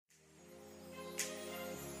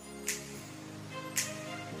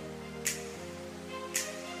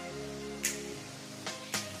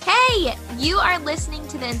Hey, you are listening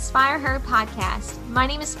to the Inspire Her podcast. My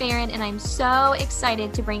name is Farron, and I'm so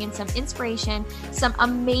excited to bring in some inspiration, some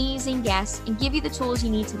amazing guests, and give you the tools you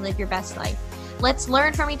need to live your best life. Let's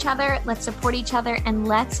learn from each other, let's support each other, and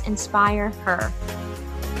let's inspire her.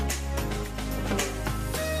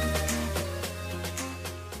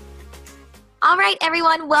 All right,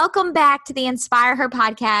 everyone, welcome back to the Inspire Her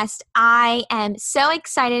podcast. I am so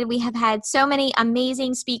excited. We have had so many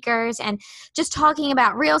amazing speakers and just talking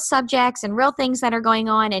about real subjects and real things that are going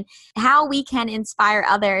on and how we can inspire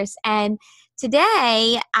others. And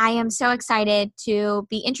today, I am so excited to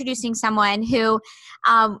be introducing someone who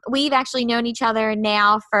we've actually known each other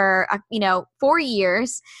now for, 4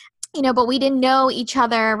 years. But we didn't know each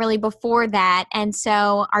other really before that. And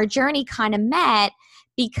so our journey kind of met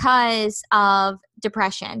because of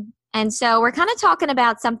depression. And so we're kind of talking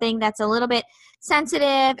about something that's a little bit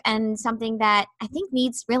sensitive and something that I think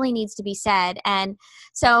really needs to be said. And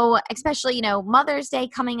so especially, Mother's Day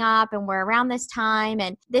coming up and we're around this time,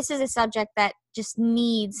 and this is a subject that just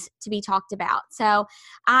needs to be talked about. So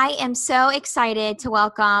I am so excited to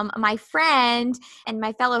welcome my friend and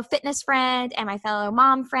my fellow fitness friend and my fellow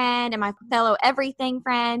mom friend and my fellow everything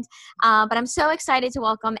friend. But I'm so excited to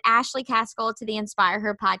welcome Ashley Kaskel to the Inspire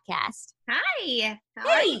Her podcast. Hi. How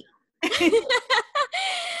are you?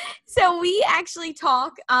 So we actually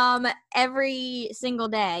talk every single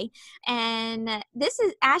day, and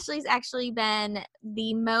Ashley's actually been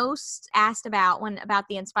the most asked about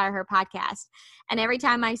the Inspire Her podcast. And every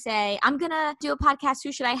time I say I'm gonna do a podcast,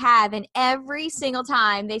 who should I have? And every single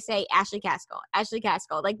time they say Ashley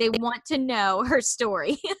Kaskel. Like they want to know her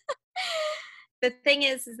story. The thing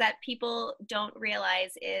is that people don't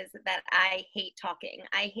realize is that I hate talking.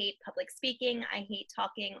 I hate public speaking. I hate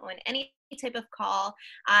talking on any type of call.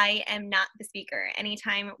 I am not the speaker.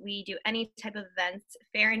 Anytime we do any type of events,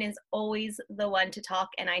 Farron is always the one to talk,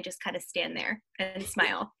 and I just kind of stand there and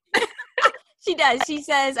smile. She does. She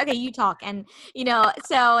says, okay, you talk. And,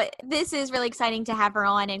 so this is really exciting to have her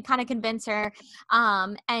on and kind of convince her.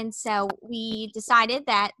 And so we decided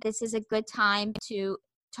that this is a good time to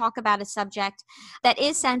talk about a subject that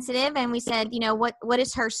is sensitive. And we said, what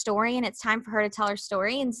is her story? And it's time for her to tell her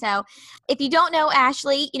story. And so if you don't know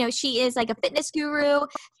Ashley, she is like a fitness guru.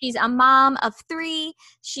 She's a mom of 3.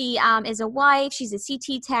 She is a wife. She's a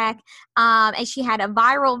CT tech. And she had a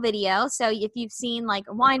viral video. So if you've seen like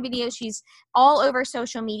a wine video, she's all over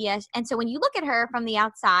social media. And so when you look at her from the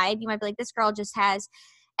outside, you might be like, this girl just has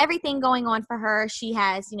everything going on for her. She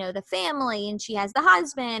has, the family, and she has the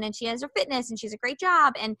husband, and she has her fitness, and she's a great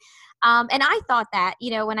job. And I thought that,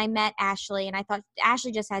 when I met Ashley, and I thought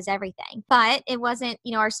Ashley just has everything, but it wasn't.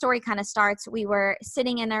 Our story kind of starts. We were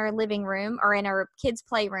sitting in our living room or in our kids'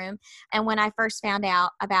 playroom, and when I first found out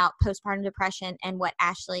about postpartum depression and what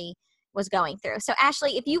Ashley was going through. So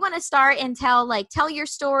Ashley, if you want to start and tell your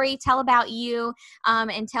story, tell about you,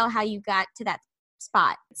 and tell how you got to that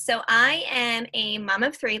spot. So I am a mom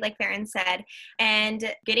of 3, like Farron said,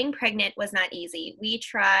 and getting pregnant was not easy. We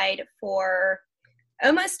tried for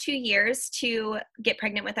almost 2 years to get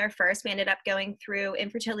pregnant with our first. We ended up going through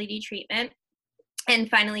infertility treatment and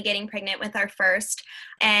finally getting pregnant with our first,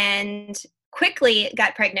 and quickly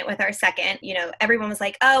got pregnant with our second. Everyone was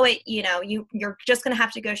like, oh, you're just going to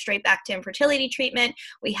have to go straight back to infertility treatment.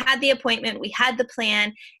 We had the appointment, we had the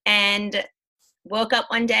plan, and woke up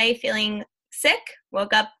one day feeling sick,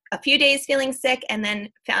 woke up a few days feeling sick, and then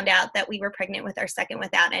found out that we were pregnant with our second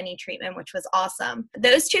without any treatment, which was awesome.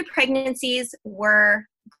 Those 2 pregnancies were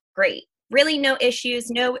great. Really no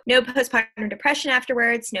issues, no postpartum depression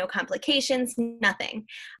afterwards, no complications, nothing.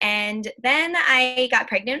 And then I got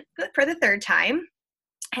pregnant for the 3rd time,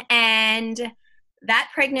 and that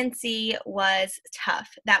pregnancy was tough.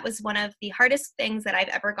 That was one of the hardest things that I've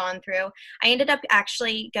ever gone through. I ended up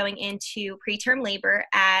actually going into preterm labor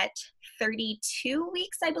at 32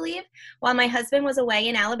 weeks, I believe, while my husband was away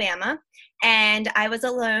in Alabama, and I was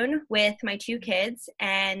alone with my 2 kids,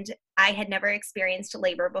 and I had never experienced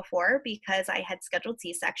labor before because I had scheduled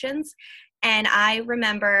C-sections. And I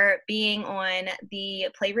remember being on the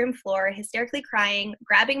playroom floor, hysterically crying,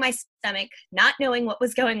 grabbing my stomach, not knowing what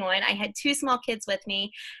was going on. I had 2 small kids with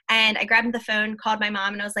me, and I grabbed the phone, called my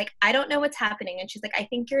mom, and I was like, I don't know what's happening. And she's like, I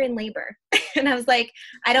think you're in labor. And I was like,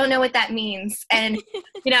 I don't know what that means. And,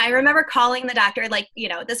 I remember calling the doctor,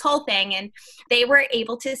 this whole thing, and they were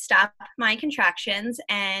able to stop my contractions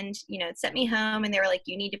and, sent me home, and they were like,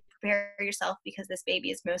 you need to prepare yourself because this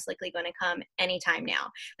baby is most likely going to come anytime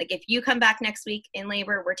now. Like if you come back next week in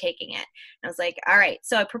labor, we're taking it. And I was like, all right.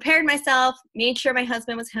 So I prepared myself, made sure my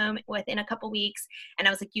husband was home within a couple weeks. And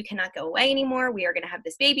I was like, you cannot go away anymore. We are going to have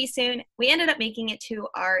this baby soon. We ended up making it to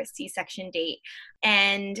our C-section date.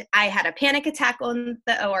 And I had a panic attack on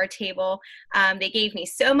the OR table. They gave me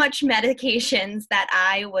so much medications that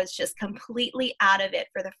I was just completely out of it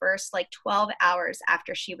for the first like 12 hours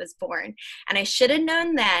after she was born. And I should have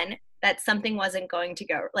known then that something wasn't going to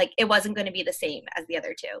go, like it wasn't going to be the same as the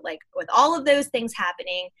other two. Like with all of those things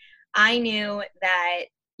happening, I knew that,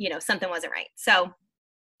 something wasn't right. So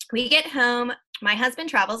we get home. My husband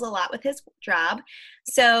travels a lot with his job.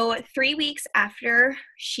 So 3 weeks after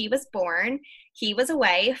she was born, he was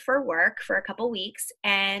away for work for a couple weeks.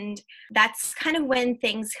 And that's kind of when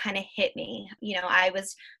things kind of hit me. I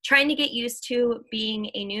was trying to get used to being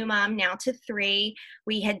a new mom now to 3.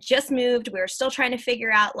 We had just moved. We were still trying to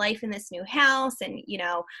figure out life in this new house and,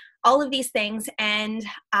 all of these things. And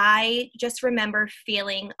I just remember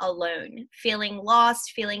feeling alone, feeling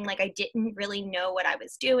lost, feeling like I didn't really know what I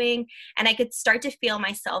was doing. And I could start to feel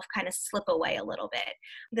myself kind of slip away a little bit.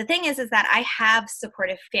 The thing is that I have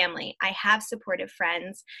supportive family. I have supportive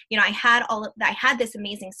friends. I had this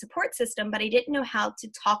amazing support system, but I didn't know how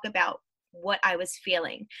to talk about what I was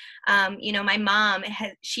feeling. My mom,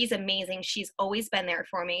 she's amazing. She's always been there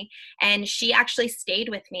for me. And she actually stayed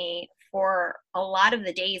with me for a lot of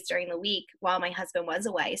the days during the week while my husband was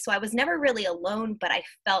away. So I was never really alone, but I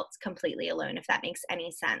felt completely alone, if that makes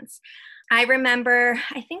any sense. I remember,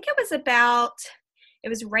 I think it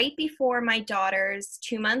was right before my daughter's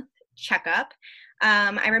 2-month checkup.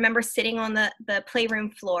 I remember sitting on the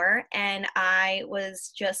playroom floor and I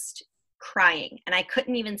was just crying and I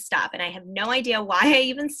couldn't even stop. And I have no idea why I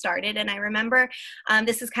even started. And I remember,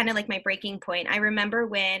 this is kind of like my breaking point. I remember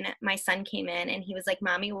when my son came in and he was like,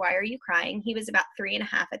 "Mommy, why are you crying?" He was about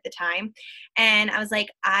 3.5 at the time. And I was like,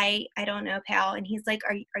 I don't know, pal. And he's like,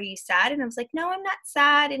 are you sad? And I was like, "No, I'm not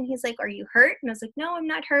sad." And he's like, "Are you hurt?" And I was like, "No, I'm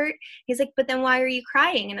not hurt." He's like, "But then why are you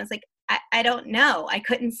crying?" And I was like, I don't know. I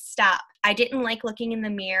couldn't stop. I didn't like looking in the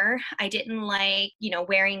mirror. I didn't like,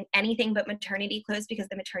 wearing anything but maternity clothes because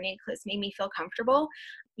the maternity clothes made me feel comfortable.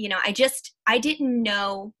 I didn't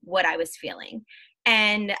know what I was feeling.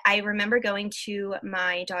 And I remember going to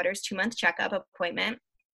my daughter's 2-month checkup appointment.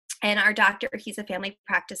 And our doctor, he's a family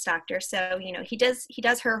practice doctor. So, he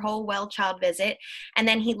does her whole well child visit. And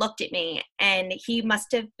then he looked at me and he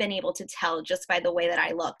must have been able to tell just by the way that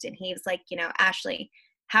I looked. And he was like, "Ashley,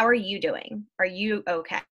 how are you doing? Are you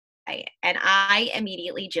okay?" And I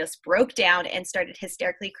immediately just broke down and started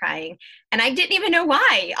hysterically crying. And I didn't even know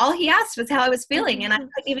why. All he asked was how I was feeling. And I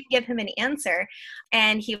couldn't even give him an answer.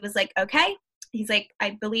 And he was like, "Okay." He's like,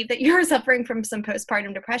 "I believe that you're suffering from some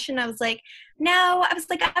postpartum depression." I was like, "No." I was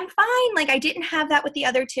like, "I'm fine. Like, I didn't have that with the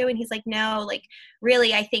other two." And he's like, "No, like,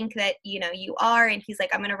 really, I think that, you are." And he's like,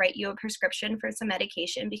 "I'm going to write you a prescription for some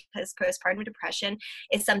medication because postpartum depression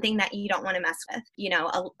is something that you don't want to mess with.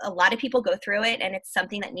 A lot of people go through it and it's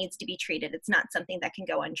something that needs to be treated. It's not something that can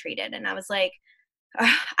go untreated." And I was like,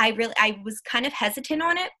 I was kind of hesitant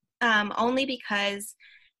on it, only because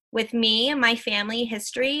with me, my family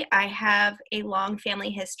history, I have a long family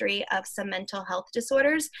history of some mental health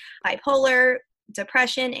disorders, bipolar,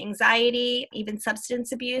 depression, anxiety, even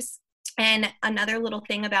substance abuse. And another little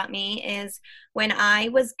thing about me is when I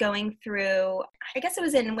was going through,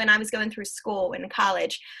 when I was going through school in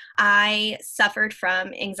college, I suffered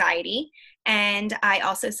from anxiety and I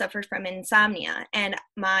also suffered from insomnia. And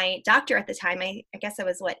my doctor at the time, I guess I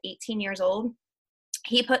was 18 years old.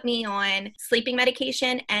 He put me on sleeping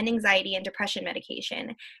medication and anxiety and depression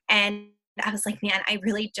medication. And I was like, man, I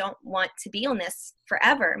really don't want to be on this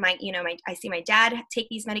forever. I see my dad take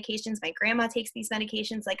these medications. My grandma takes these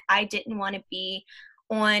medications. Like, I didn't want to be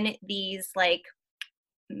on these like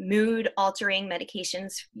mood altering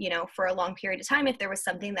medications, for a long period of time if there was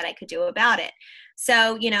something that I could do about it.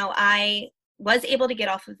 So, I was able to get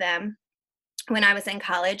off of them when I was in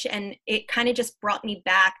college, and it kind of just brought me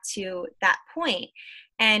back to that point.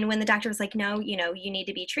 And when the doctor was like, "No, you need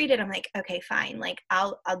to be treated," I'm like, "Okay, fine. Like,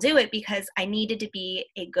 I'll do it," because I needed to be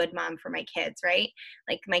a good mom for my kids, right?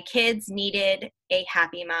 Like, my kids needed a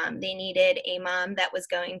happy mom. They needed a mom that was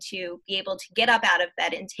going to be able to get up out of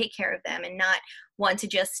bed and take care of them and not want to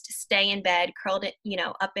just stay in bed, curled,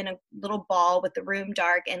 up in a little ball with the room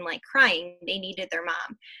dark and like crying. They needed their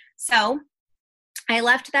mom. So I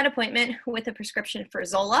left that appointment with a prescription for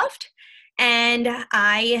Zoloft, and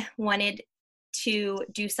I wanted to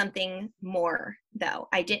do something more, though.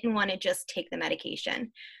 I didn't want to just take the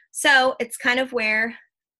medication. So it's kind of where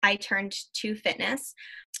I turned to fitness.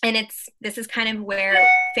 and this is kind of where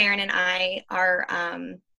Farron and I,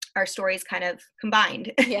 our stories kind of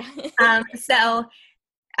combined. Yeah. So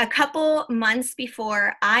a couple months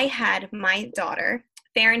before I had my daughter,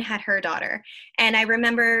 Farron had her daughter. And I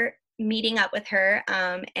remember meeting up with her,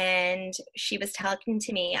 and she was talking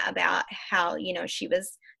to me about how, she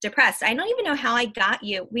was depressed. I don't even know how I got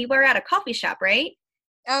you. We were at a coffee shop, right?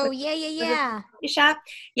 Oh, Was, yeah, was it yeah, a coffee shop?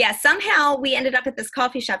 Yeah, somehow we ended up at this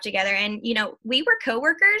coffee shop together, and, we were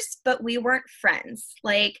coworkers, but we weren't friends.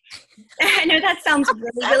 Like, I know that sounds really,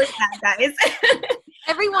 yeah. really bad, guys.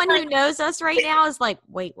 Everyone who knows us right now is like,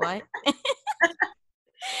 wait, what?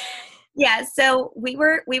 Yeah, so we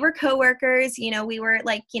were coworkers, we were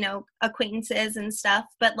like, acquaintances and stuff,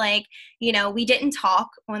 but like, we didn't talk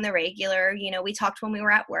on the regular, we talked when we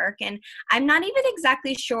were at work, and I'm not even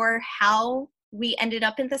exactly sure how we ended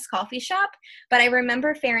up in this coffee shop, but I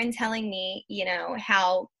remember Farron telling me,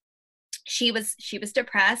 how she was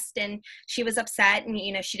depressed and she was upset, and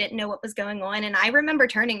she didn't know what was going on, and I remember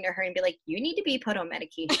turning to her and be like, you need to be put on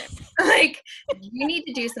medication. Like, you need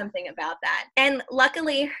to do something about that. And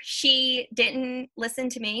luckily she didn't listen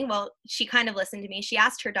to me. Well, she kind of listened to me. She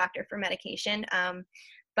asked her doctor for medication,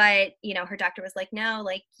 but her doctor was like, no,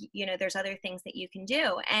 like, there's other things that you can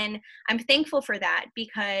do. And I'm thankful for that,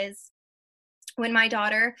 because when my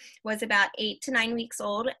daughter was about 8 to 9 weeks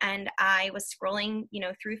old, and I was scrolling,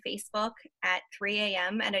 through Facebook at 3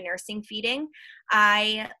 a.m. at a nursing feeding,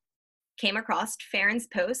 I came across Farron's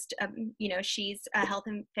post. She's a health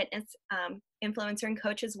and fitness influencer and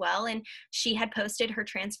coach as well. And she had posted her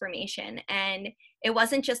transformation. And it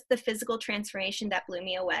wasn't just the physical transformation that blew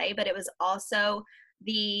me away, but it was also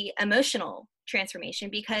the emotional transformation,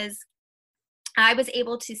 because I was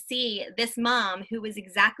able to see this mom who was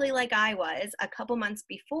exactly like I was a couple months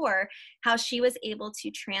before, how she was able to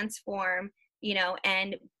transform,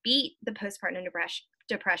 and beat the postpartum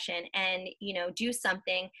depression and, do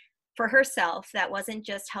something for herself that wasn't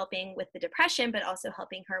just helping with the depression, but also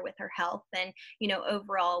helping her with her health and,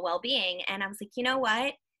 overall well-being. And I was like, you know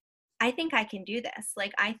what? I think I can do this.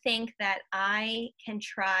 Like, I think that I can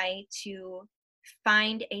try to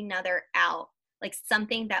find another out, like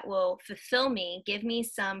something that will fulfill me, give me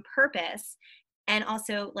some purpose, and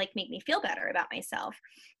also like make me feel better about myself.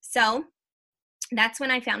 So that's when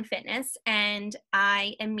I found fitness, and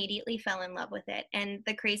I immediately fell in love with it. And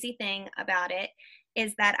the crazy thing about it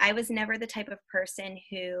is that I was never the type of person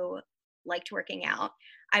who liked working out.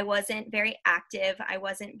 I wasn't very active. I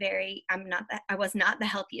was not the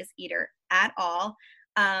healthiest eater at all.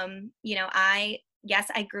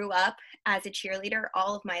 Yes, I grew up as a cheerleader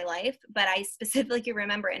all of my life, but I specifically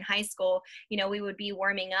remember in high school, we would be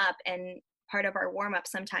warming up, and part of our warm up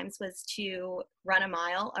sometimes was to run a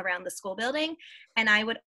mile around the school building. And I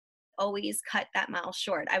would always cut that mile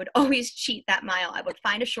short. I would always cheat that mile. I would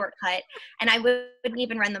find a shortcut, and I wouldn't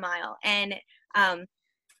even run the mile. And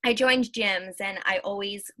I joined gyms, and I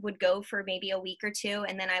always would go for maybe a week or two,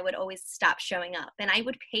 and then I would always stop showing up. And I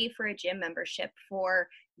would pay for a gym membership for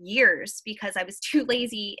years because I was too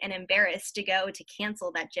lazy and embarrassed to go to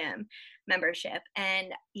cancel that gym membership. And,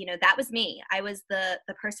 that was me. I was the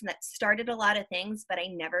person that started a lot of things, but I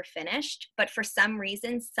never finished. But for some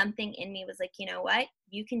reason, something in me was like, you know what,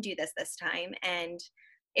 you can do this time. And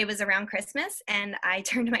it was around Christmas, and I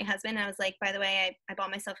turned to my husband and I was like, by the way, I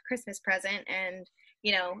bought myself a Christmas present, and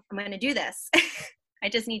I'm going to do this. I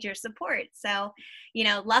just need your support. So,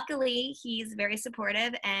 luckily he's very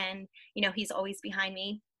supportive, and, he's always behind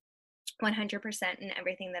me 100% in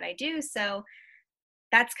everything that I do. So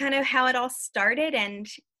that's kind of how it all started. And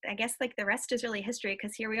I guess like the rest is really history,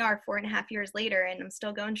 because here we are 4.5 years later, and I'm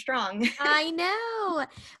still going strong. I know.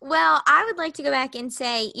 Well, I would like to go back and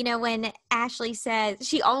say, when Ashley says,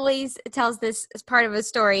 she always tells this as part of a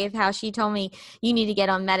story of how she told me you need to get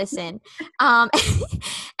on medicine. And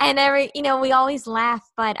we always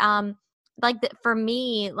laugh, but for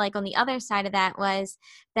me, like on the other side of that was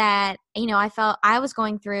that, I felt I was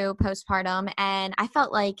going through postpartum, and I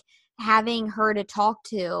felt like having her to talk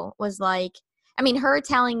to was like, her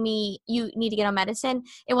telling me you need to get on medicine,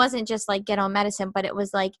 it wasn't just like get on medicine, but it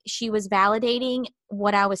was like she was validating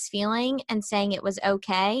what I was feeling and saying it was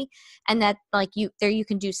okay, and that like you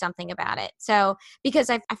can do something about it. So because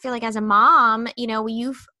I feel like as a mom,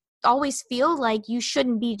 you always feel like you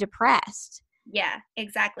shouldn't be depressed. Yeah,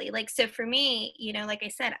 exactly. Like, so for me, like I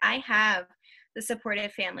said, I have the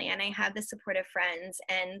supportive family, and I have the supportive friends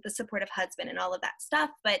and the supportive husband and all of that stuff.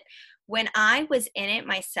 But when I was in it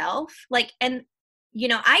myself, like, and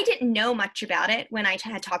I didn't know much about it when I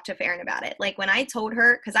had talked to Farron about it. Like when I told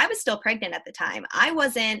her, because I was still pregnant at the time, I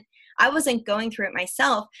wasn't going through it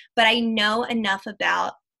myself, but I know enough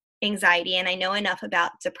about anxiety and I know enough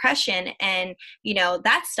about depression and,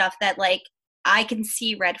 that stuff that like I can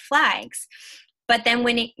see red flags. But then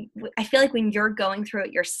I feel like when you're going through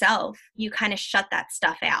it yourself, you kind of shut that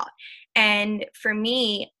stuff out. And for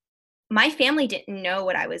me, my family didn't know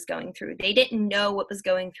what I was going through. They didn't know what was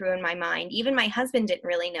going through in my mind. Even my husband didn't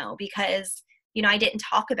really know because, I didn't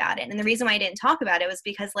talk about it. And the reason why I didn't talk about it was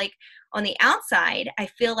because like on the outside, I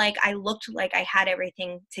feel like I looked like I had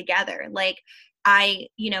everything together. Like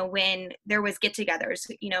when there was get-togethers,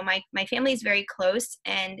 my family is very close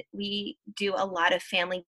and we do a lot of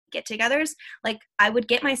family get-togethers. Like I would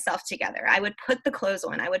get myself together. I would put the clothes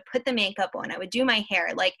on. I would put the makeup on. I would do my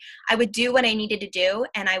hair. Like I would do what I needed to do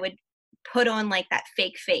and I would put on like that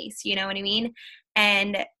fake face, you know what I mean?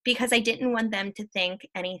 And because I didn't want them to think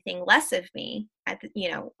anything less of me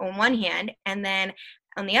on one hand. And then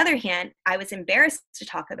on the other hand, I was embarrassed to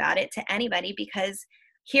talk about it to anybody because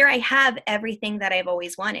here I have everything that I've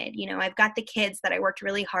always wanted. I've got the kids that I worked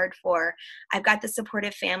really hard for. I've got the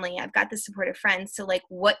supportive family. I've got the supportive friends. So like,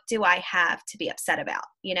 what do I have to be upset about?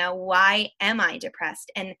 Why am I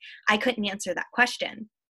depressed? And I couldn't answer that question.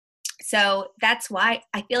 So that's why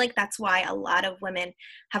I feel like that's why a lot of women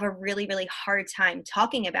have a really, really hard time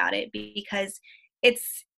talking about it because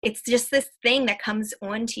it's just this thing that comes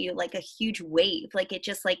onto you like a huge wave. Like it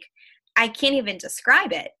just like, I can't even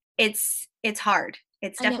describe it. It's hard.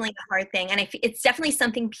 It's definitely a hard thing. And it's definitely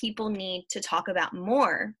something people need to talk about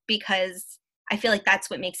more because I feel like that's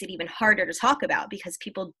what makes it even harder to talk about because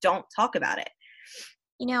people don't talk about it.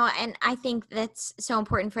 And I think that's so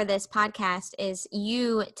important for this podcast is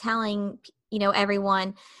you telling,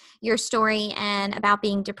 everyone your story and about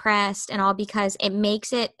being depressed and all because it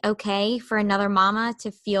makes it okay for another mama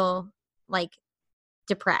to feel like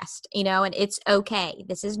depressed, and it's okay.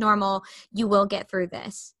 This is normal. You will get through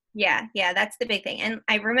this. Yeah, that's the big thing. And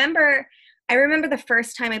I remember the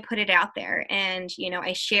first time I put it out there and,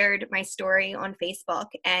 I shared my story on Facebook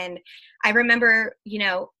and I remember,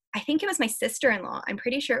 I think it was my sister-in-law. I'm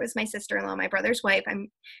pretty sure it was my sister-in-law, my brother's wife.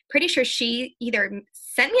 I'm pretty sure she either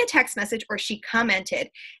sent me a text message or she commented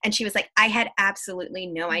and she was like, I had absolutely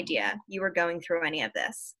no idea you were going through any of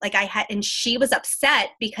this. Like and she was upset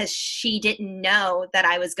because she didn't know that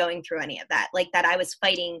I was going through any of that. Like that I was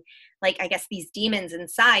fighting, like, I guess these demons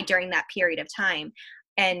inside during that period of time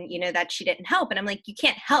and, that she didn't help. And I'm like, you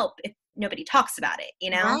can't help if nobody talks about it,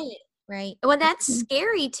 Right. Well, that's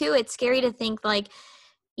scary too. It's scary to think like,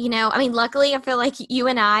 luckily I feel like you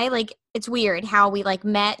and I, like, it's weird how we like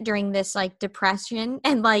met during this like depression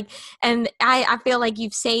and I feel like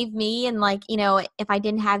you've saved me and like, if I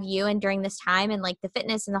didn't have you and during this time and like the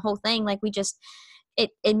fitness and the whole thing, like we just, it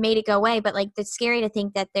made it go away. But like, it's scary to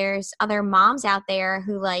think that there's other moms out there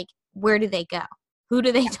who like, where do they go? Who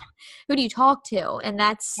do you talk to? And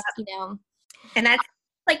that's, and that's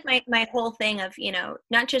like my whole thing of,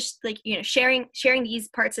 not just like, sharing these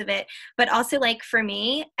parts of it, but also like for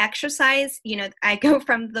me, exercise, I go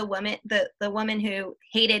from the woman who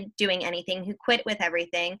hated doing anything, who quit with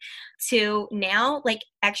everything to now like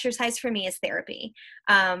exercise for me is therapy.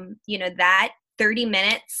 That 30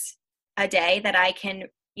 minutes a day that I can,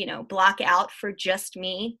 block out for just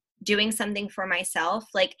me doing something for myself,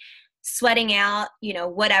 like sweating out,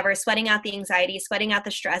 sweating out the anxiety, sweating out the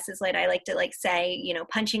stress is what I like to like say,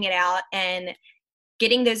 punching it out and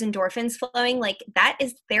getting those endorphins flowing, like that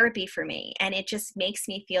is therapy for me. And it just makes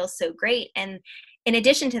me feel so great. And in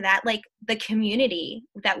addition to that, like the community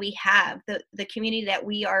that we have, the community that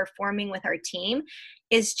we are forming with our team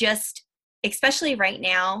is just, especially right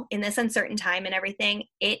now in this uncertain time and everything,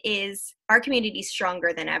 our community is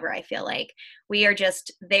stronger than ever. I feel like we are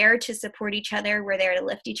just there to support each other. We're there to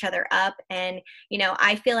lift each other up. And,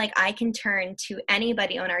 I feel like I can turn to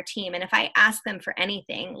anybody on our team. And if I ask them for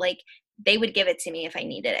anything, like they would give it to me if I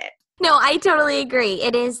needed it. No, I totally agree.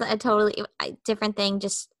 It is a totally different thing,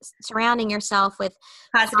 just surrounding yourself with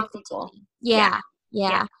positive people. Yeah.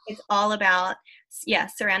 It's all about,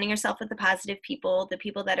 surrounding yourself with the positive people, the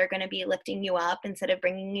people that are going to be lifting you up instead of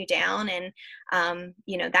bringing you down. And,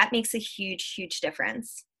 that makes a huge, huge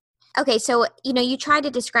difference. Okay. So, you tried to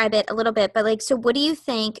describe it a little bit, but like, so what do you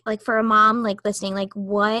think, like for a mom, like listening, like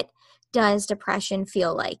what does depression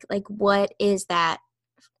feel like? Like, what is that?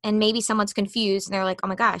 And maybe someone's confused and they're like, oh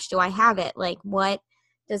my gosh, do I have it? Like, what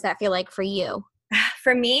does that feel like for you?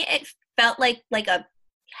 For me, it felt like a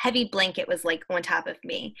heavy blanket was like on top of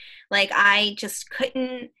me. Like I just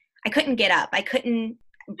couldn't get up. I couldn't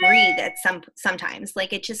breathe at sometimes.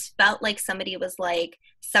 Like it just felt like somebody was like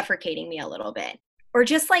suffocating me a little bit. Or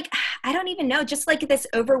just like, I don't even know, just like this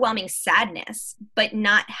overwhelming sadness, but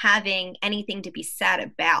not having anything to be sad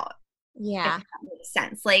about. Yeah. that makes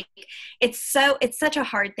sense. Like, it's such a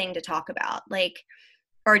hard thing to talk about, like,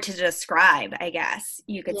 or to describe, I guess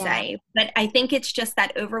you could Yeah. say. But I think it's just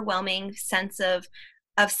that overwhelming sense of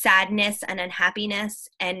sadness and unhappiness,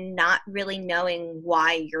 and not really knowing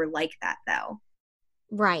why you're like that, though.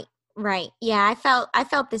 Right. Right. Yeah, I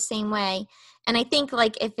felt the same way. And I think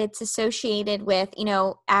like if it's associated with,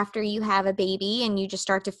 after you have a baby and you just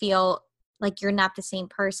start to feel like you're not the same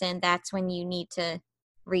person, that's when you need to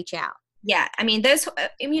reach out. Yeah, I mean, those,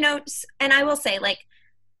 and I will say, like,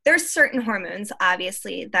 there's certain hormones,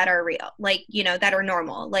 obviously, that are real, like, that are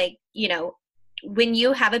normal. Like, when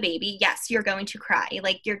you have a baby, yes, you're going to cry.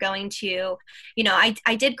 Like, you're going to,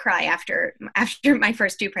 I did cry after my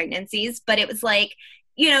first two pregnancies, but it was like,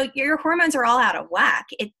 your hormones are all out of whack.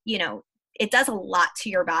 It does a lot to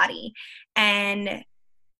your body. And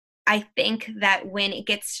I think that when it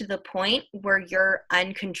gets to the point where you're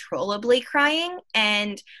uncontrollably crying,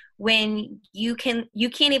 and when you can't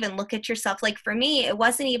even look at yourself, like for me, it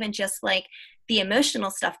wasn't even just like the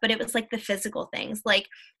emotional stuff, but it was like the physical things. Like,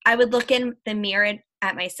 I would look in the mirror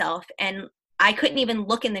at myself, and I couldn't even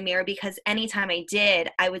look in the mirror, because anytime I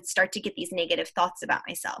did, I would start to get these negative thoughts about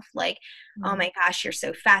myself. Like, oh my gosh, you're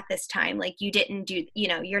so fat this time. Like, you didn't do,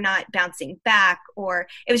 you're not bouncing back. Or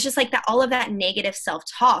it was just like that, all of that negative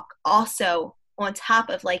self-talk also on top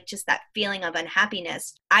of like just that feeling of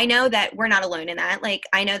unhappiness. I know that we're not alone in that. Like,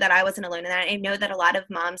 I know that I wasn't alone in that. I know that a lot of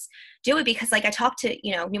moms do it, because like I talk to,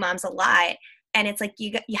 new moms a lot, and it's like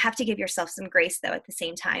you have to give yourself some grace though at the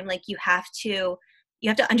same time. Like, you have to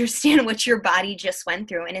understand what your body just went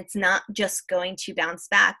through, and it's not just going to bounce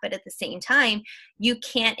back. But at the same time, you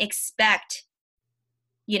can't expect,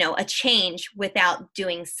 a change without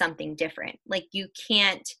doing something different. Like, you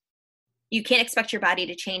can't expect your body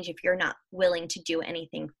to change if you're not willing to do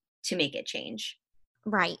anything to make it change.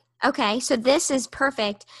 Right. Okay. So this is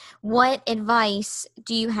perfect. What advice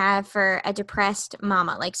do you have for a depressed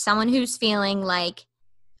mama? Like someone who's feeling like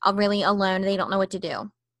really alone, they don't know what to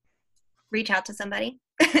do. Reach out to somebody.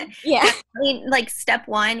 Yeah. Definitely, like, step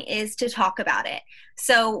one is to talk about it.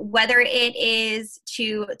 So whether it is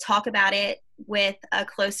to talk about it with a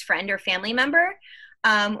close friend or family member,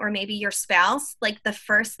 or maybe your spouse, like, the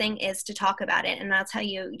first thing is to talk about it. And I'll tell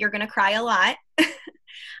you, you're going to cry a lot.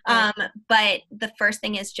 Right. But the first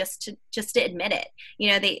thing is just to admit it.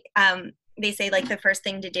 They say, like, the first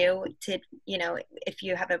thing to do to, if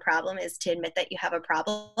you have a problem, is to admit that you have a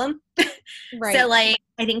problem. So, Right. like,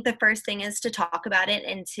 I think the first thing is to talk about it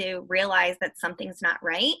and to realize that something's not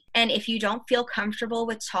right. And if you don't feel comfortable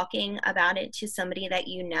with talking about it to somebody that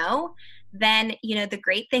then, the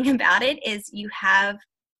great thing about it is you have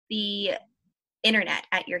the internet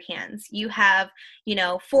at your hands. You have,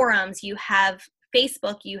 forums, you have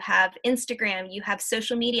Facebook, you have Instagram, you have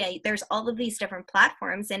social media. There's all of these different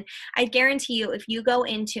platforms. And I guarantee you, if you go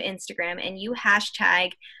into Instagram and you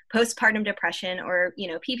hashtag postpartum depression, or,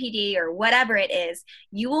 PPD, or whatever it is,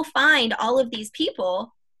 you will find all of these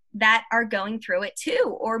people that are going through it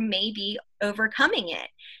too, or maybe overcoming it.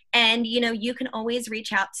 And, you can always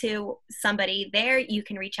reach out to somebody there. You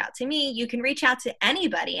can reach out to me. You can reach out to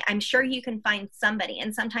anybody. I'm sure you can find somebody.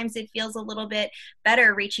 And sometimes it feels a little bit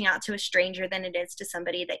better reaching out to a stranger than it is to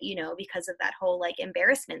somebody that because of that whole like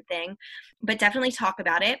embarrassment thing. But definitely talk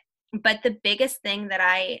about it. But the biggest thing that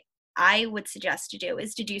I would suggest to do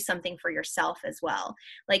is to do something for yourself as well.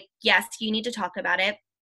 Like, yes, you need to talk about it.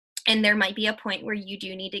 And there might be a point where you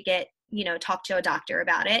do need to talk to a doctor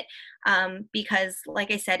about it. Because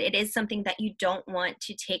like I said, it is something that you don't want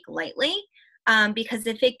to take lightly. Because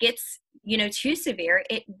if it gets, too severe,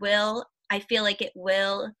 I feel like it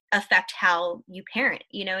will affect how you parent.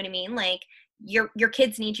 You know what I mean? Like, your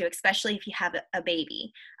kids need you, especially if you have a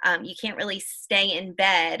baby. You can't really stay in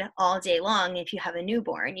bed all day long if you have a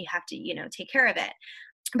newborn. You have to, take care of it.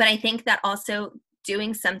 But I think that also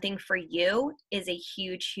doing something for you is a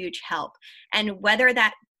huge, huge help. And whether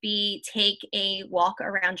that be take a walk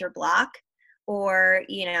around your block, or,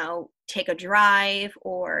 take a drive,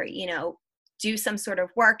 or, do some sort of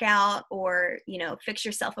workout, or, fix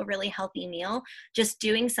yourself a really healthy meal, just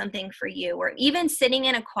doing something for you, or even sitting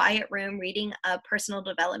in a quiet room reading a personal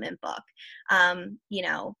development book,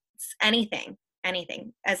 anything,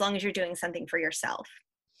 as long as you're doing something for yourself.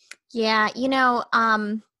 Yeah.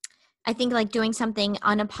 I think like doing something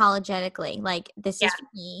unapologetically, like this Yeah, is for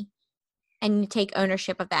me, and you take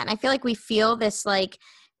ownership of that. And I feel like we feel this like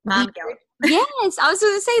mom weird, guilt. yes, I was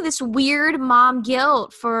going to say this weird mom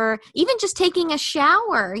guilt for even just taking a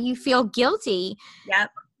shower. You feel guilty. Yep.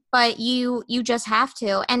 but you just have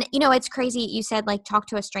to. And it's crazy, you said like talk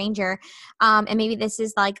to a stranger, and maybe this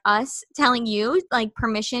is like us telling you like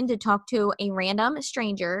permission to talk to a random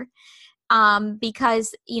stranger,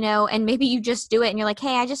 because and maybe you just do it and you're like,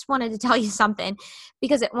 hey, I just wanted to tell you something,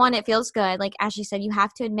 because one, it feels good, like Ashley said, you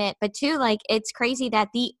have to admit, but two, like it's crazy that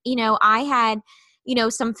I had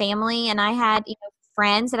some family, and I had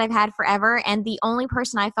friends that I've had forever, and the only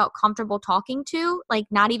person I felt comfortable talking to, like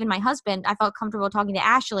not even my husband, I felt comfortable talking to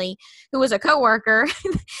Ashley, who was a coworker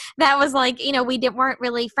that was like, weren't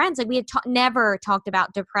really friends, like we had never talked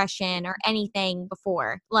about depression or anything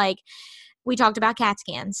before, like we talked about CAT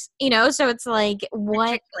scans, so it's like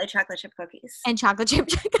what? And chocolate chip cookies. And chocolate chip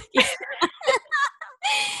cookies.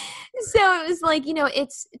 So it was like,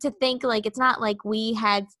 it's to think like, it's not like we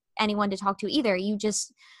had anyone to talk to either. You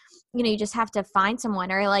just, you just have to find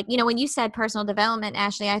someone, or like, when you said personal development,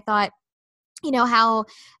 Ashley, I thought, how,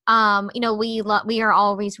 we are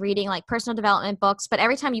always reading like personal development books, but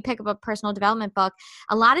every time you pick up a personal development book,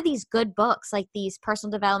 a lot of these good books, like these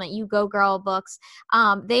personal development, You Go Girl books,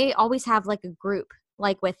 they always have like a group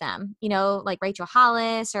like with them, like Rachel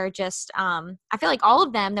Hollis, or just, I feel like all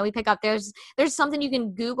of them that we pick up, there's something you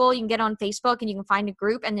can Google, you can get on Facebook, and you can find a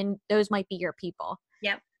group, and then those might be your people.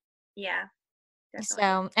 Yep. Yeah. Definitely.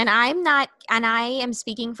 So, and I am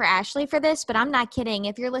speaking for Ashley for this, but I'm not kidding.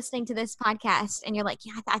 If you're listening to this podcast and you're like,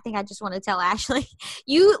 yeah, I think I just want to tell Ashley,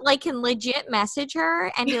 you like can legit message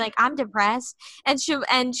her and be like, I'm depressed. And she'll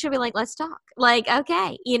be like, let's talk. Like,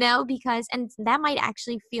 okay, because, and that might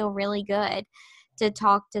actually feel really good to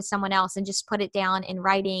talk to someone else and just put it down in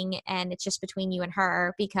writing, and it's just between you and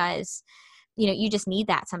her, because, you just need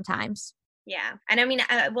that sometimes. Yeah. And I mean,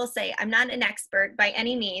 I will say I'm not an expert by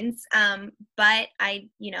any means, but I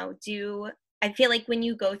feel like when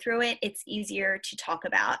you go through it, it's easier to talk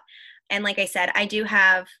about. And like I said, I do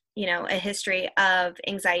have, a history of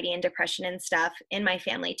anxiety and depression and stuff in my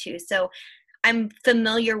family too. So I'm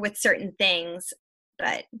familiar with certain things,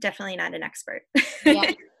 but definitely not an expert.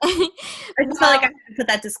 Yeah. I just felt like I had to put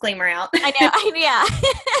that disclaimer out. I know. Yeah.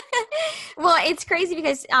 Well, it's crazy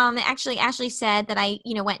because actually Ashley said that I,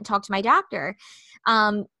 went and talked to my doctor.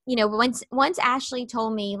 Once Ashley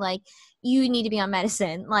told me like, you need to be on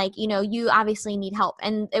medicine, like, you obviously need help.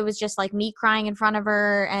 And it was just like me crying in front of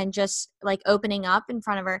her and just like opening up in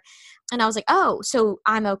front of her. And I was like, oh, so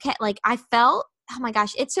I'm okay. Like I felt, oh my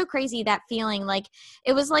gosh, it's so crazy, that feeling. Like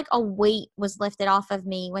it was like a weight was lifted off of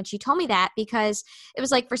me when she told me that, because it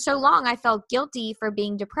was like for so long I felt guilty for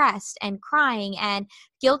being depressed and crying, and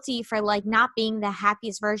guilty for like not being the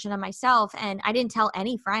happiest version of myself, and I didn't tell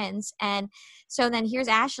any friends. And so then here's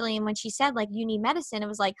Ashley, and when she said like, you need medicine, it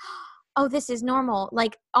was like, oh, this is normal.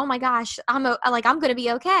 Like, oh my gosh, I'm going to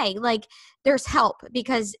be okay. Like there's help,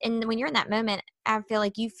 because when you're in that moment, I feel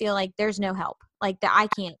like there's no help, like that I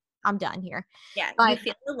can't, I'm done here. Yeah, but, you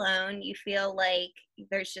feel alone. You feel like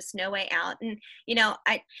there's just no way out. And,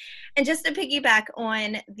 and just to piggyback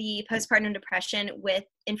on the postpartum depression with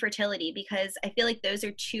infertility, because I feel like those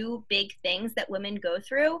are two big things that women go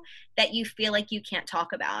through that you feel like you can't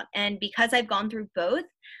talk about. And because I've gone through both,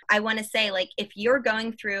 I want to say, like, if you're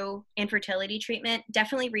going through infertility treatment,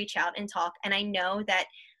 definitely reach out and talk. And I know that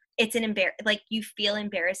it's like you feel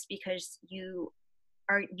embarrassed because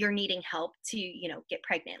you're needing help to, get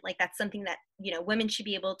pregnant. Like that's something that, women should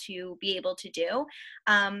be able to do.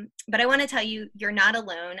 But I want to tell you, you're not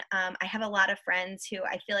alone. I have a lot of friends who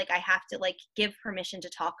I feel like I have to like give permission to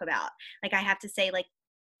talk about. Like I have to say like,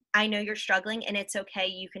 I know you're struggling and it's okay.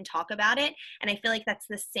 You can talk about it. And I feel like that's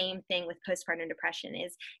the same thing with postpartum depression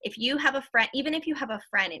is if you have a friend, even if you have a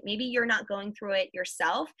friend, maybe you're not going through it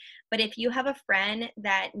yourself, but if you have a friend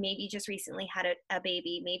that maybe just recently had a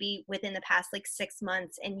baby, maybe within the past like 6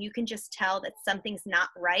 months, and you can just tell that something's not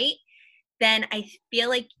right, then I feel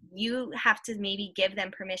like you have to maybe give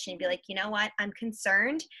them permission and be like, you know what, I'm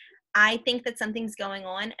concerned. I think that something's going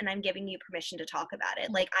on and I'm giving you permission to talk about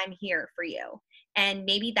it. Like I'm here for you. And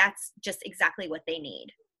maybe that's just exactly what they need.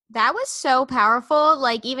 That was so powerful.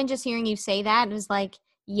 Like even just hearing you say that, it was like,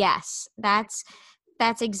 yes, and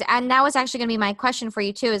that was actually going to be my question for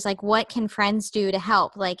you too, is like, what can friends do to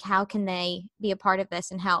help? Like, how can they be a part of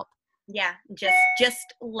this and help? Yeah.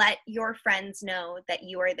 Just let your friends know that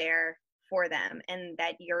you are there for them and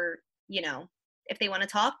that you're, if they want to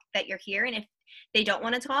talk, that you're here. And if they don't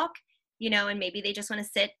want to talk, and maybe they just want to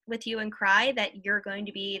sit with you and cry, that you're going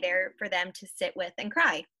to be there for them to sit with and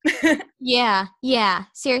cry. Yeah.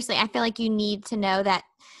 Seriously. I feel like you need to know that,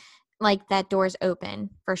 like, that door's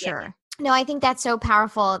open for sure. Yeah. No, I think that's so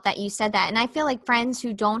powerful that you said that. And I feel like friends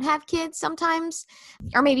who don't have kids sometimes,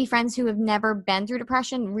 or maybe friends who have never been through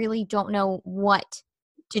depression, really don't know what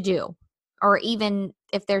to do or even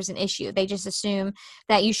if there's an issue. They just assume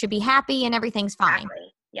that you should be happy and everything's fine.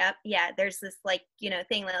 Exactly. Yep. Yeah. There's this like,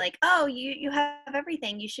 thing that like, oh, you have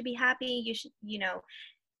everything. You should be happy. You should,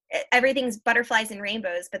 everything's butterflies and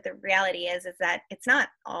rainbows. But the reality is that it's not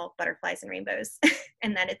all butterflies and rainbows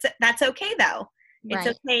and that's okay though. It's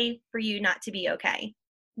Right. okay for you not to be okay.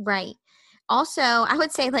 Right. Also, I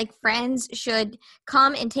would say like friends should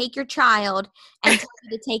come and take your child and tell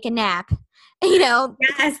you to take a nap.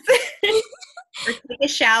 Yes. Or take a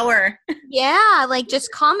shower. Yeah, like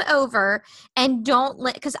just come over and don't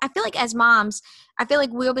because I feel like as moms, I feel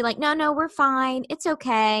like we'll be like, no, we're fine. It's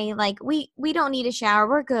okay. Like we don't need a shower.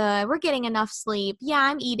 We're good. We're getting enough sleep. Yeah,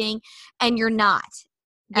 I'm eating. And you're not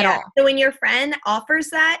at Yeah. all. So when your friend offers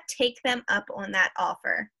that, take them up on that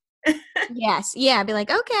offer. Yes. Yeah. Be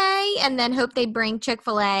like, okay. And then hope they bring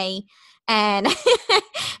Chick-fil-A and, and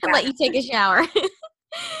Yeah. let you take a shower.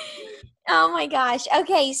 Oh my gosh.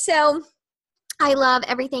 Okay. So I love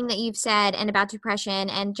everything that you've said and about depression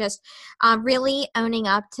and just really owning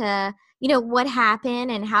up to, what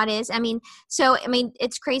happened and how it is.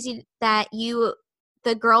 It's crazy that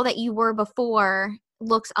the girl that you were before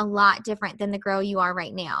looks a lot different than the girl you are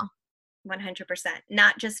right now. 100%.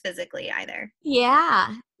 Not just physically either.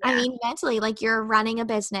 Yeah. Yeah. Mentally, like you're running a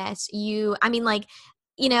business. You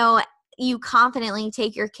confidently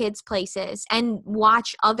take your kids places and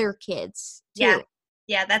watch other kids Yeah. too.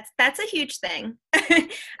 Yeah, that's a huge thing.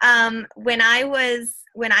 When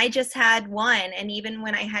I just had one, and even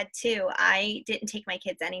when I had two, I didn't take my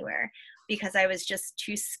kids anywhere because I was just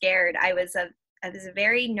too scared. I was a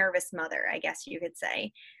very nervous mother, I guess you could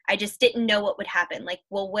say. I just didn't know what would happen. Like,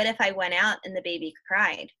 well, what if I went out and the baby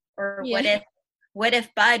cried? Or Yeah. what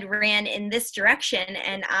if Bud ran in this direction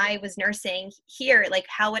and I was nursing here? Like,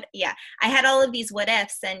 I had all of these what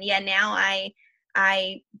ifs, and now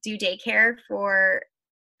I do daycare for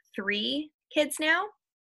 3 kids now.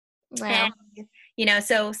 Wow. And,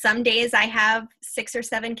 so some days I have 6 or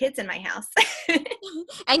 7 kids in my house.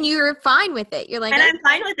 And you're fine with it. You're like, And okay. I'm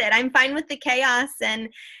fine with it. I'm fine with the chaos and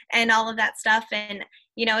all of that stuff. And,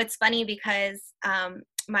 it's funny because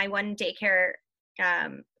my one daycare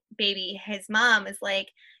baby, his mom is like,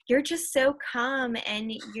 you're just so calm,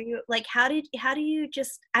 and you like, how do you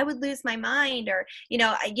just, I would lose my mind, or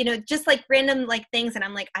just like random like things, and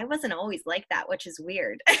I'm like, I wasn't always like that, which is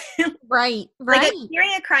weird. Right. Like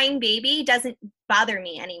hearing a crying baby doesn't bother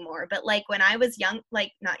me anymore, but like when I was young,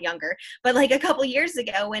 like not younger, but like a couple years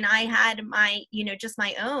ago when I had my just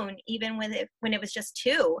my own, even when it was just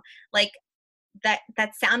 2, like that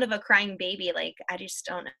sound of a crying baby, like I just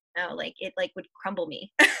don't know, like it like would crumble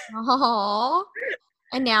me. Oh.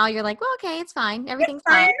 And now you're like, well, okay, it's fine. Everything's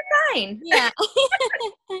Fine, fine. fine. Yeah.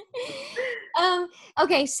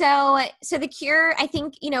 Okay. So the cure, I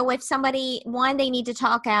think, if somebody, one, they need to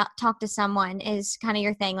talk to someone is kind of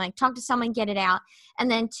your thing, like talk to someone, get it out.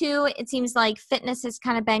 And then 2, it seems like fitness has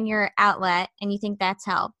kind of been your outlet and you think that's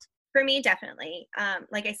helped. For me, definitely.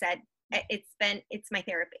 Like I said, it's my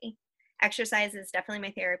therapy. Exercise is definitely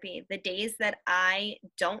my therapy. The days that I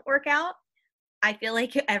don't work out, I feel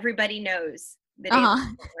like everybody knows the days that I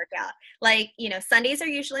don't work out. Like, Sundays are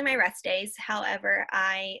usually my rest days. However,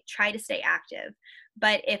 I try to stay active.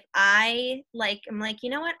 But if I'm like, you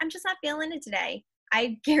know what, I'm just not feeling it today,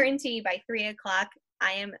 I guarantee by 3:00,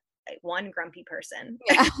 I am one grumpy person.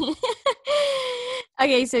 Yeah.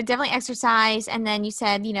 Okay. So definitely exercise. And then you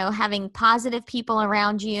said, having positive people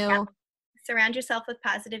around you. Yeah. Surround yourself with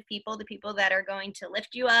positive people, the people that are going to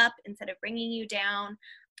lift you up instead of bringing you down,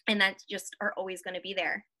 and that just are always going to be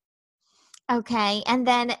there. Okay. And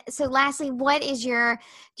then, so lastly, do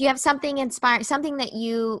you have something something that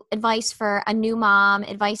you advice for a new mom,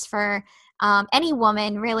 advice for any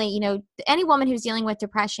woman, really, any woman who's dealing with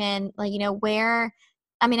depression, like,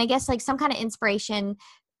 I guess like some kind of inspiration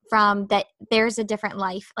from that there's a different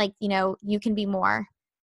life, like, you can be more.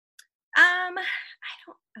 I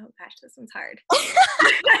don't, oh gosh, this one's hard.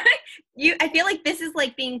 I feel like this is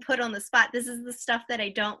like being put on the spot. This is the stuff that I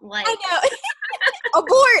don't like. I know.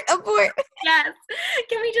 Abort. Yes.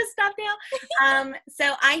 Can we just stop now?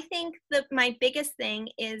 So I think my biggest thing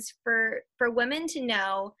is for women to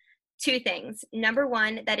know 2 things. Number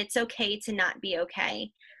 1, that it's okay to not be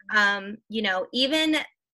okay. Even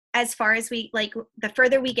as far as we, like, the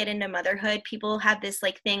further we get into motherhood, people have this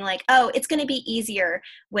like thing like, oh, it's going to be easier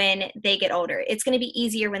when they get older. It's going to be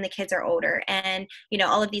easier when the kids are older, and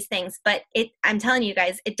all of these things. But I'm telling you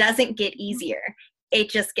guys, it doesn't get easier. It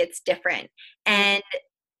just gets different. And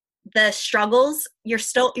the struggles, you're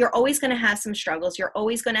always going to have some struggles. You're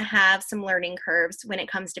always going to have some learning curves when it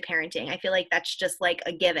comes to parenting. I feel like that's just like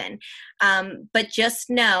a given. But just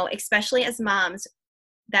know, especially as moms,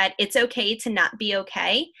 that it's okay to not be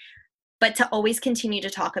okay, but to always continue to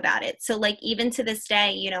talk about it. So like even to this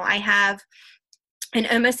day, you know, I have an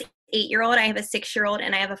almost 8-year-old, I have a 6-year-old,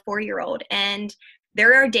 and I have a 4-year-old. And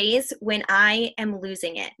there are days when I am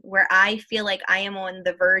losing it, where I feel like I am on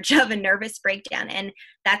the verge of a nervous breakdown. And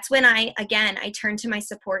that's when I turn to my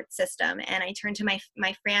support system, and I turn to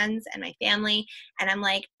my friends and my family, and I'm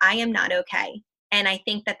like, I am not okay. And I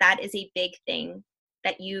think that that is a big thing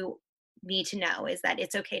that you need to know, is that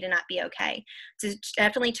it's okay to not be okay. So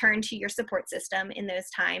definitely turn to your support system in those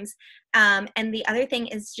times. And the other thing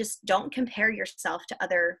is just don't compare yourself to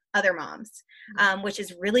other moms, which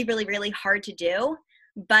is really, really, really hard to do.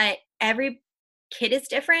 But every kid is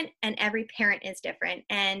different and every parent is different.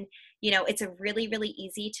 And, you know, it's a really, really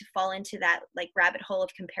easy to fall into that like rabbit hole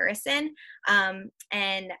of comparison.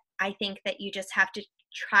 And I think that you just have to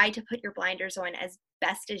try to put your blinders on as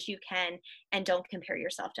best as you can and don't compare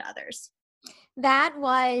yourself to others. That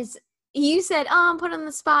was, you said, oh, I'm put on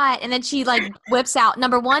the spot. And then she like whips out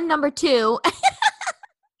number 1, number 2.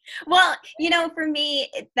 Well, you know, for me,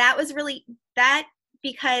 that was really that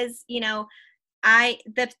because, you know,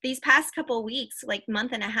 these past couple of weeks, like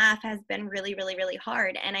month and a half, has been really, really, really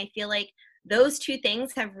hard. And I feel like those two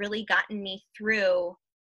things have really gotten me through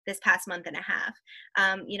this past month and a half.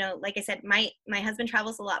 You know, like I said, my husband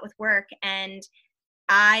travels a lot with work, and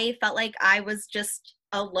I felt like I was just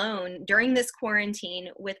alone during this quarantine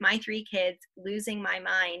with my 3 kids, losing my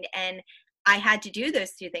mind. And I had to do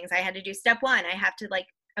those 2 things. I had to do step 1. I have to like,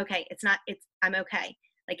 okay, I'm okay.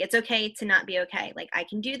 Like, it's okay to not be okay. Like, I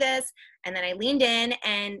can do this. And then I leaned in,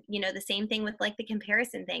 and, you know, the same thing with like the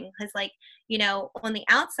comparison thing. Cause like, you know, on the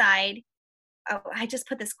outside, I just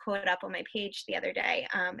put this quote up on my page the other day.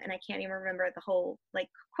 And I can't even remember the whole like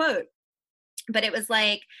quote, but it was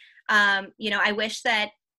like, you know, I wish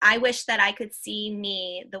that I could see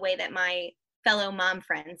me the way that my fellow mom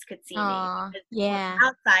friends could see me. Yeah. On the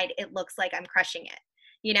outside, it looks like I'm crushing it,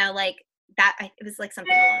 you know, like that. It was like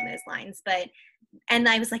something along those lines, but, and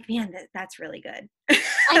I was like, man, that's really good.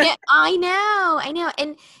 I know.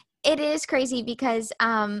 And it is crazy because,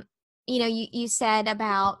 you know, you said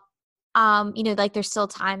about, you know, like there's still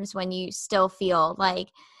times when you still feel like,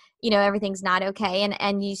 you know, everything's not okay.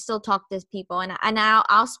 And you still talk to people. And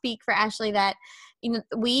I'll speak for Ashley that, you know,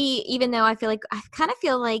 even though I kind of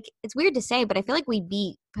feel like it's weird to say, but I feel like we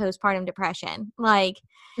beat postpartum depression. Like,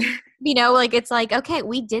 you know, like it's like, okay,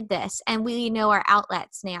 we did this and we know our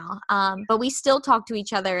outlets now. But we still talk to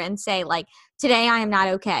each other and say like, today I am not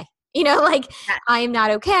okay. You know, like I am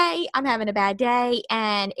not okay. I'm having a bad day.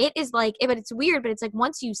 And it is like, but it's weird, but it's like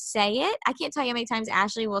once you say it, I can't tell you how many times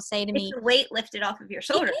Ashley will say to me, it's a weight lifted off of your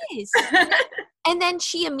shoulder. It is. And then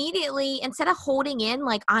she immediately, instead of holding in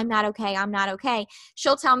like, I'm not okay,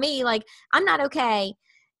 she'll tell me like, I'm not okay.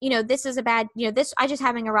 You know, this is a bad, you know, I just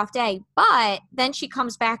having a rough day. But then she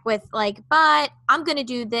comes back with like, but I'm going to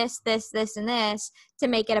do this, and this to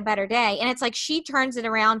make it a better day. And it's like, she turns it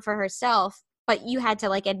around for herself, but you had to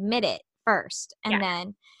like admit it first. And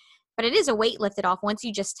then, but it is a weight lifted off once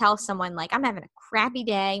you just tell someone like, I'm having a crappy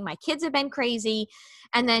day. My kids have been crazy.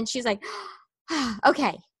 And then she's like,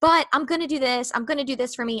 okay, but I'm going to do this. I'm going to do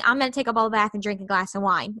this for me. I'm going to take a bubble bath and drink a glass of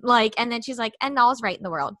wine. Like, and then she's like, and all's right in the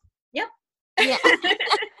world. Yep. Yeah.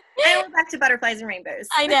 I went back to butterflies and rainbows.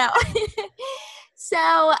 I know.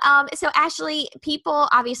 So Ashley, people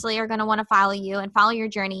obviously are going to want to follow you and follow your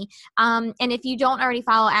journey. And if you don't already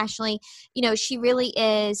follow Ashley, you know, she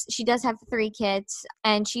does have 3 kids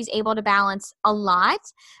and she's able to balance a lot.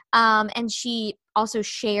 And she also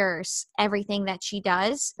shares everything that she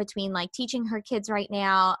does between like teaching her kids right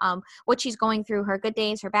now, what she's going through, her good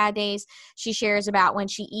days, her bad days. She shares about when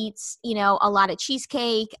she eats, you know, a lot of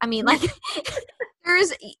cheesecake. I mean, like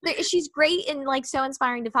she's great and like so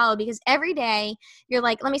inspiring to follow because every day you're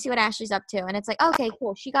like, let me see what Ashley's up to. And it's like, okay,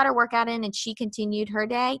 cool. She got her workout in and she continued her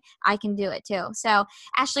day. I can do it too. So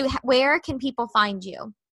Ashley, where can people find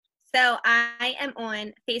you? So I am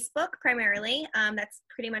on Facebook primarily. That's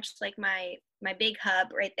pretty much like my big hub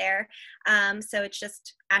right there. So it's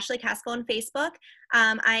just Ashley Kaskel on Facebook.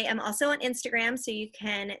 I am also on Instagram, so you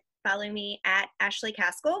can follow me at Ashley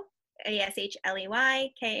Kaskel,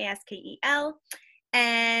 ASHLEYKASKEL.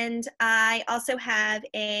 And I also have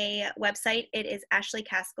a website. It is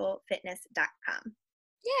ashleykaskelfitness.com.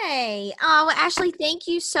 Yay. Oh, well, Ashley, thank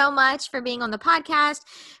you so much for being on the podcast,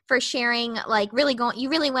 for sharing, like you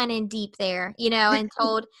really went in deep there, you know, and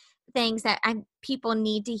told things that people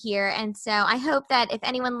need to hear. And so I hope that if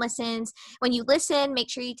anyone listens, when you listen, make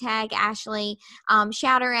sure you tag Ashley,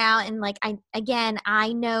 shout her out. And like, I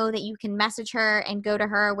know that you can message her and go to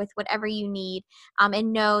her with whatever you need,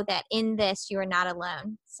 and know that in this, you are not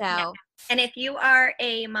alone. So And if you are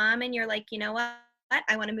a mom and you're like, you know what,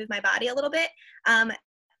 I want to move my body a little bit,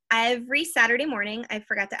 every Saturday morning, I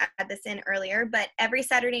forgot to add this in earlier, but every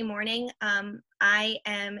Saturday morning, I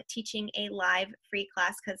am teaching a live free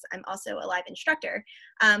class because I'm also a live instructor.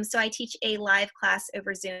 So I teach a live class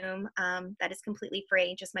over Zoom that is completely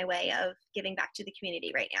free, just my way of giving back to the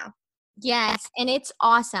community right now. Yes, and it's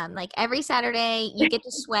awesome. Like every Saturday you get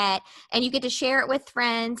to sweat and you get to share it with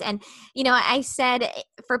friends. And, I said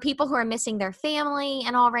for people who are missing their family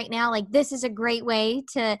and all right now, like this is a great way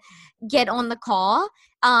to get on the call.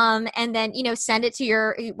 And then, send it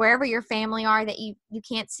to wherever your family are that you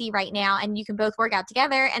can't see right now, and you can both work out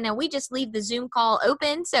together. And then we just leave the Zoom call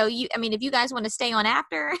open. So if you guys want to stay on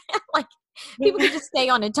after, like people can just stay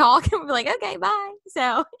on and talk and be like, okay, bye.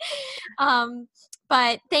 So,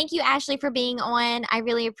 but thank you, Ashley, for being on. I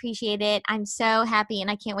really appreciate it. I'm so happy and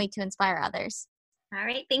I can't wait to inspire others. All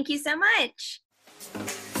right. Thank you so much.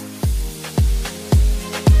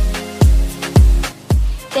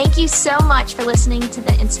 Thank you so much for listening to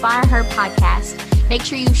the Inspire Her podcast. Make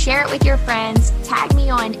sure you share it with your friends, tag me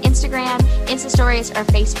on Instagram, Insta Stories, or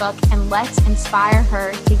Facebook, and let's inspire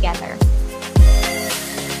her together.